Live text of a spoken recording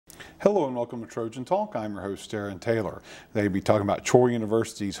Hello and welcome to Trojan Talk. I'm your host, Darren Taylor. They'll be talking about Troy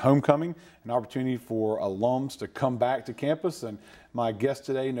University's homecoming, an opportunity for alums to come back to campus. And my guest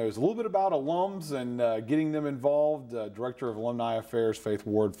today knows a little bit about alums and getting them involved. Director of Alumni Affairs, Faith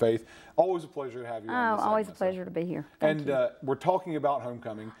Ward. Faith, always a pleasure to have you on this always segment, a pleasure to be here. Thank you. We're talking about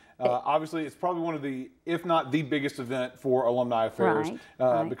homecoming. Obviously, it's probably one of the, if not the biggest event for Alumni Affairs,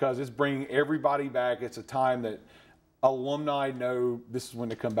 right. because it's bringing everybody back. It's a time that alumni know this is when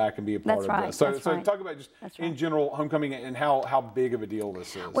to come back and be a part of this. So talk about just in general homecoming and how big of a deal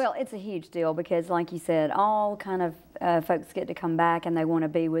this is. Well, it's a huge deal because, like you said, all kind of folks get to come back and they want to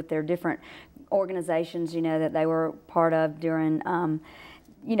be with their different organizations, you know, that they were part of during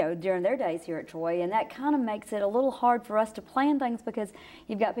during their days here at Troy, and that kind of makes it a little hard for us to plan things because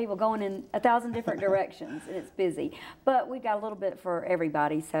you've got people going in 1,000 different directions and it's busy. But we've got a little bit for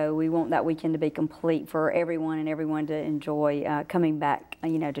everybody, so we want that weekend to be complete for everyone and everyone to enjoy coming back,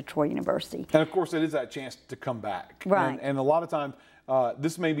 to Troy University. And of course, it is that chance to come back. Right. And a lot of times,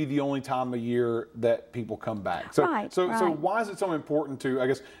 this may be the only time of year that people come back. So, so why is it so important to, I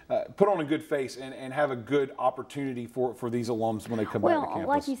guess, put on a good face and have a good opportunity for these alums when they come back to campus? Well,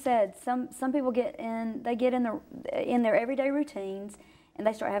 like you said, some people get in their everyday routines, and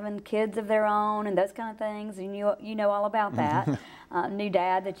they start having kids of their own and those kind of things, and you know all about that, new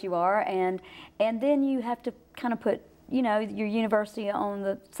dad that you are, and then you have to kind of put your university on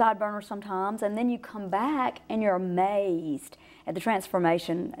the side burner sometimes, and then you come back and you're amazed at the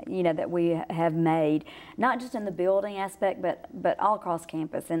transformation that we have made, not just in the building aspect, but all across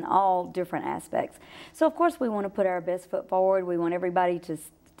campus in all different aspects. So of course we want to put our best foot forward. We want everybody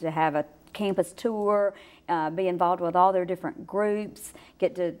to have a campus tour, be involved with all their different groups,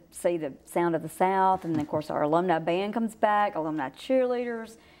 get to see the Sound of the South, and then of course our alumni band comes back, alumni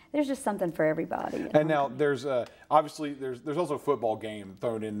cheerleaders. There's just something for everybody. And now there's obviously there's also a football game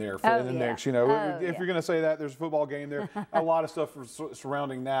thrown in there in the mix. If you're going to say that, there's a football game there. A lot of stuff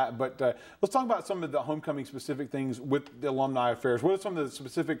surrounding that. But let's talk about some of the homecoming specific things with the Alumni Affairs. What are some of the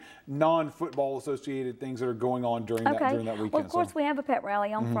specific non-football associated things that are going on during that weekend? Well, of course, we have a pep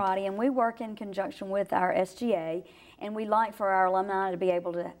rally on Friday, and we work in conjunction with our SGA. And we like for our alumni to be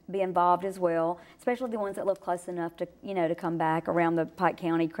able to be involved as well, especially the ones that live close enough to, to come back around the Pike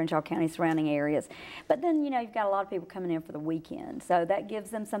County, Crenshaw County surrounding areas. But then, you've got a lot of people coming in for the weekend. So that gives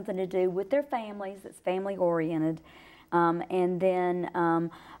them something to do with their families that's family oriented. And then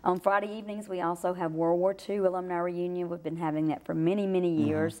on Friday evenings, we also have World War II Alumni Reunion. We've been having that for many, many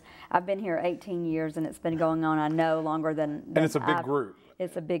years. I've been here 18 years, and it's been going on, I know, longer than And it's a big group.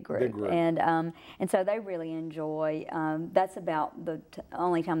 It's a big group. And so they really enjoy. That's about the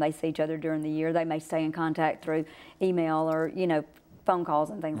only time they see each other during the year. They may stay in contact through email or phone calls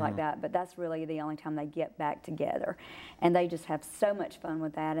and things like that, but that's really the only time they get back together. And they just have so much fun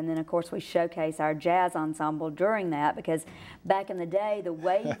with that. And then of course we showcase our jazz ensemble during that, because back in the day, the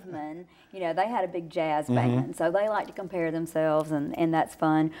Wavemen, they had a big jazz band, so they like to compare themselves, and that's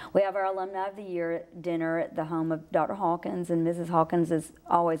fun. We have our Alumni of the Year dinner at the home of Dr. Hawkins, and Mrs. Hawkins is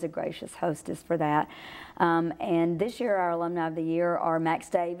always a gracious hostess for that. And this year our Alumni of the Year are Max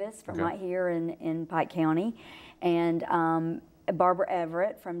Davis from right here in Pike County, and Barbara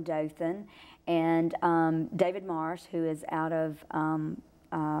Everett from Dothan, and David Marsh, who is out of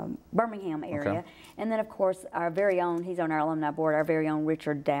Birmingham area. And then of course our very own, he's on our alumni board, our very own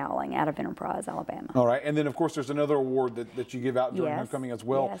Richard Dowling out of Enterprise, Alabama. All right, and then of course there's another award that you give out during homecoming as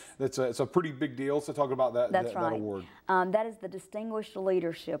well. It's a pretty big deal, so talk about that, that award. That is the Distinguished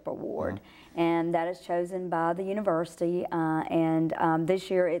Leadership Award, and that is chosen by the university, and this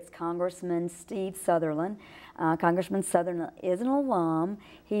year it's Congressman Steve Sutherland. Congressman Sutherland is an alum.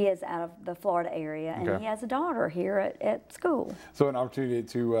 He is out of the Florida area, and he has a daughter here at school. So an opportunity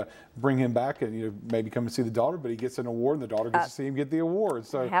to bring him back and maybe come and see the daughter, but he gets an award, and the daughter gets to see him get the award.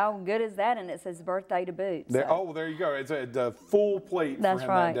 So how good is that? And it's his birthday to boot. So. Oh, well, there you go. It's a full plate for him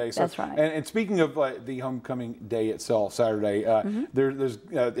that day. So, that's right. And speaking of the homecoming day itself, Saturday, there's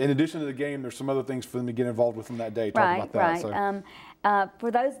in addition to the game, there's some other things for them to get involved with on that day. Talk about that. So. For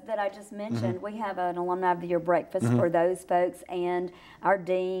those that I just mentioned, we have an Alumni of the Year breakfast for those folks, and our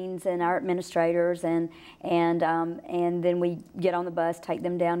deans and our administrators, and then we get on the bus, take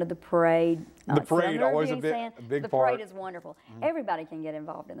them down to the parade The parade always a big part. The parade is wonderful. Everybody can get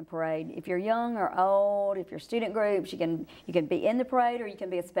involved in the parade. If you're young or old, if you're student groups, you can be in the parade or you can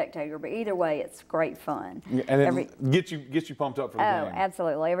be a spectator. But either way, it's great fun. Yeah, and it gets you pumped up for the game. Oh,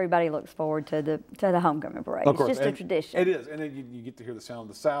 absolutely. Everybody looks forward to the homecoming parade. Of course. It's just a tradition. It is, and then you get to hear the sound of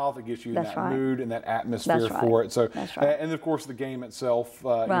the South. It gets you in that mood and that atmosphere That's right. for it. So, That's right. And of course the game itself, you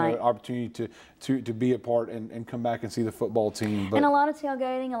know, an opportunity to be a part and come back and see the football team. But, and a lot of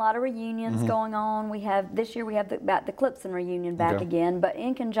tailgating, a lot of reunions going on. This year we have the Clipson reunion back again, but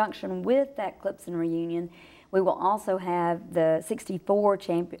in conjunction with that Clipson reunion, we will also have the 64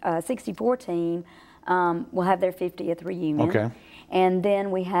 team will have their 50th reunion. Okay. And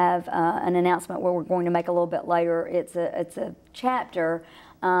then we have an announcement where we're going to make a little bit later. It's a chapter.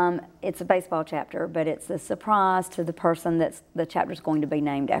 It's a baseball chapter, but it's a surprise to the person that's the chapter's going to be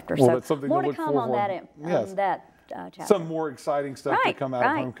named after. Well, so that's something more to to look come on forward. that. Chapter. Some more exciting stuff to come out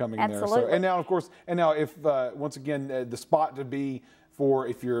of homecoming Absolutely. there. So, and now, of course, if once again the spot to be for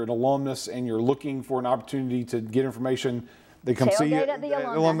if you're an alumnus and you're looking for an opportunity to get information, they come see you at the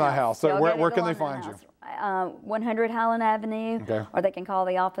Alumni House. So Tailgate where at can the they find Alumni you? 100 Highland Avenue, or they can call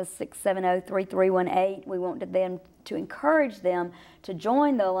the office 670-3318. We want them to encourage them to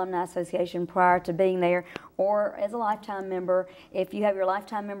join the Alumni Association prior to being there, or as a lifetime member. If you have your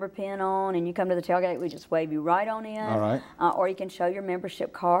lifetime member pin on and you come to the tailgate, we just wave you right on in. All right. Or you can show your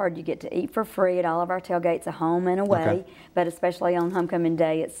membership card. You get to eat for free at all of our tailgates, a home and away. But especially on homecoming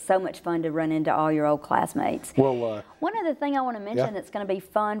day, it's so much fun to run into all your old classmates. Well, one other thing I want to mention that's going to be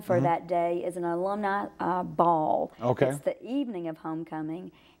fun for that day is an alumni ball. Okay. It's the evening of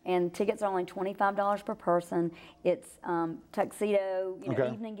homecoming, and tickets are only $25 per person. It's tuxedo,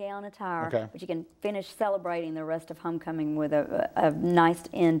 evening gown attire, but you can finish celebrating the rest of homecoming with a nice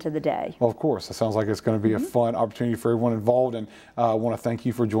end to the day. Well, of course, it sounds like it's going to be a fun opportunity for everyone involved, and I want to thank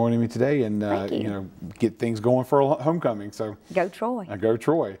you for joining me today, and get things going for homecoming. So go Troy! Go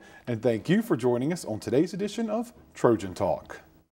Troy! And thank you for joining us on today's edition of Trojan Talk.